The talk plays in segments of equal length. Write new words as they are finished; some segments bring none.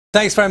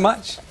Thanks very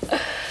much.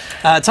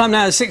 Time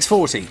now is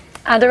 6:40.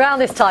 And around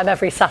this time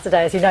every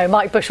Saturday, as you know,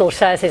 Mike Bushell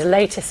shares his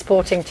latest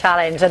sporting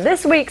challenge. And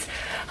this week's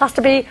has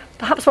to be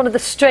perhaps one of the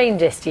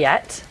strangest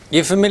yet.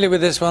 You familiar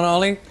with this one,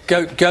 Ollie?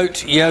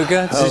 Goat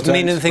yoga? Does it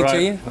mean anything to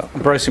you?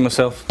 I'm bracing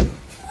myself.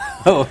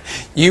 Oh,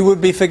 you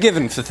would be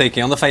forgiven for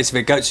thinking, on the face of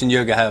it, goats and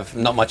yoga have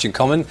not much in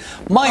common.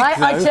 Mike,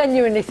 I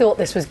genuinely thought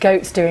this was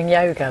goats doing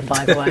yoga,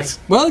 by the way.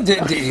 Well,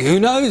 who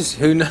knows?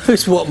 Who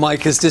knows what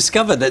Mike has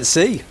discovered? Let's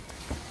see.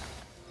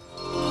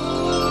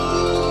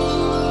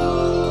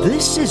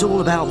 This is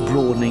all about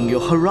broadening your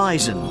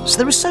horizons.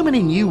 There are so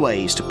many new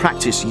ways to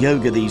practice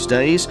yoga these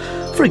days.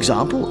 For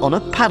example, on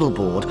a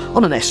paddleboard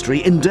on an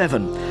estuary in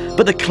Devon.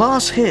 But the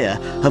class here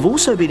have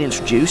also been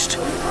introduced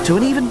to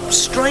an even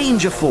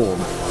stranger form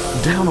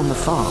down on the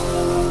farm.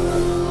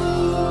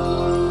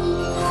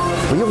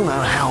 We all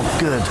know how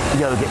good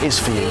yoga is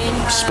for you,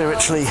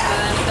 spiritually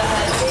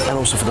and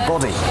also for the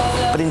body.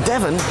 But in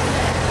Devon,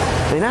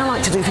 they now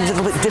like to do things a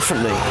little bit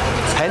differently.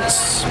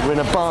 Hence, we're in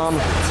a barn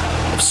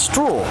of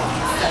straw.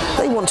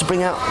 They want to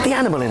bring out the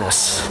animal in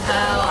us.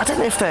 I don't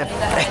know if they're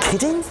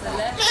kidding.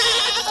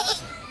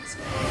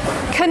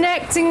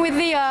 Connecting with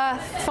the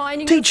earth,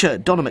 finding... Teacher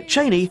Donna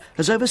McChaney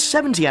has over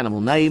 70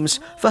 animal names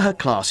for her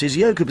class's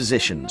yoga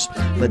positions.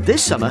 But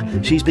this summer,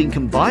 she's been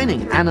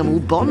combining animal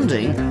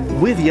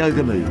bonding with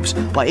yoga moves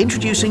by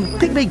introducing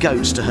pygmy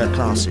goats to her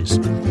classes.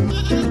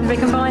 We're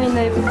combining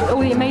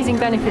all the amazing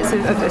benefits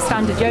of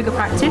standard yoga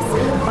practice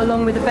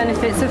along with the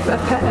benefits of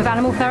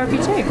animal therapy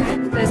too.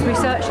 There's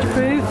research to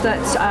prove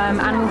that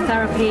animal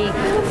therapy,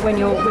 when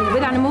you're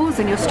with animals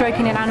and you're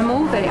stroking an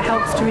animal, that it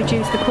helps to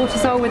reduce the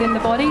cortisol within the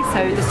body,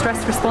 so the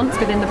stress response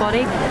within the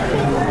body,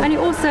 and it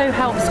also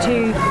helps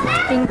to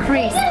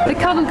increase the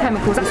cuddle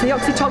chemicals, that's the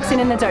oxytocin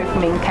and the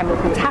dopamine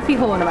chemicals, happy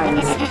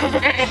hormones.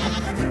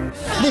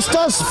 This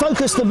does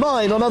focus the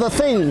mind on other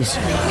things.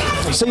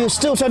 So you're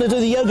still trying to do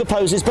the yoga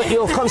poses, but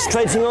you're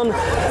concentrating on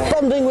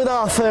bonding with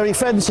our furry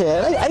friends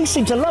here. They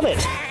seem to love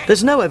it.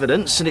 There's no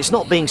evidence, and it's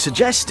not being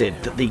suggested,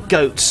 that the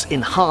goats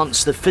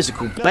enhance the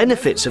physical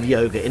benefits of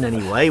yoga in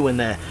any way when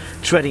they're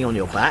treading on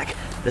your back.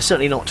 They're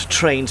certainly not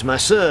trained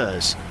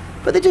masseurs.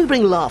 But they do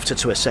bring laughter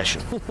to a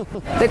session.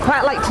 They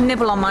quite like to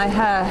nibble on my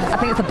hair. I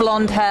think it's the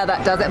blonde hair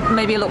that does it.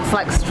 Maybe it looks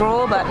like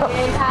straw, but...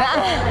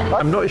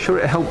 I'm not sure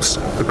it helps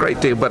a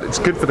great deal, but it's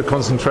good for the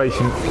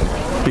concentration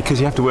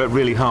because you have to work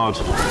really hard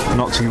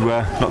not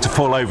to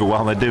fall over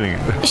while they're doing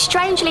it.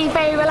 Strangely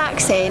very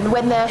relaxing.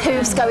 When the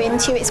hooves go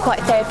into you, it's quite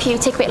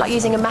therapeutic, a bit like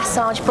using a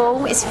massage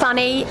ball. It's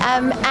funny,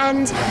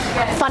 and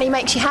funny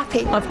makes you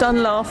happy. I've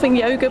done laughing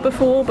yoga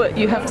before, but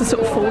you have to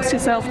sort of force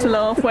yourself to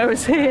laugh,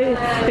 whereas here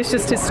it's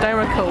just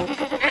hysterical.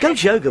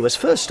 Goat yoga was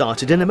first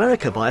started in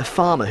America by a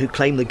farmer who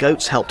claimed the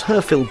goats helped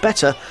her feel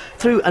better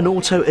through an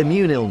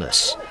autoimmune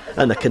illness.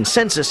 And the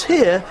consensus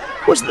here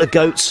was that the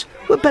goats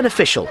were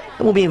beneficial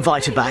and will be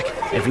invited back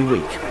every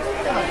week.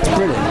 It's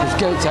brilliant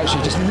because goats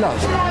actually just love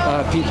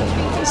people.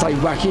 It's like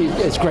wacky,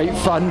 it's great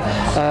fun.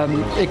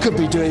 It could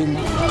be doing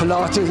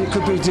Pilates, it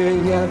could be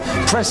doing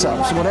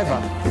press-ups, whatever.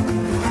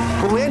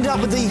 Well, we end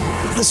up with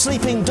the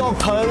sleeping dog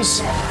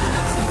pose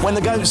when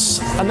the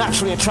goats are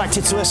naturally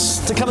attracted to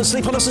us to come and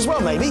sleep on us as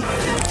well, maybe.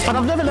 But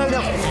I've never known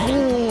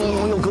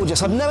you're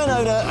gorgeous. I've never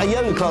known a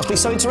yoga class be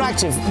so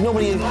interactive.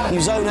 Normally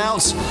you zone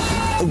out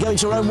and go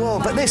into your own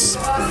world, but this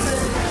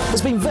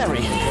has been very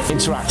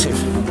interactive.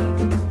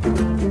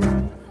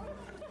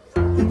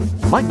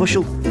 Mike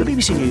Bushell, the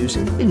BBC News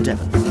in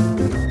Devon.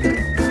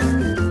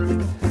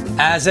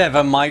 As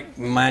ever, Mike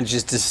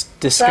manages to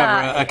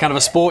discover a kind of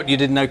a sport you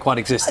didn't know quite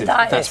existed.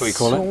 That's what you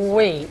call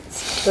it.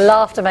 Sweet.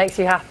 Laughter makes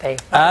you happy.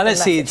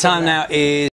 Let's see, time now is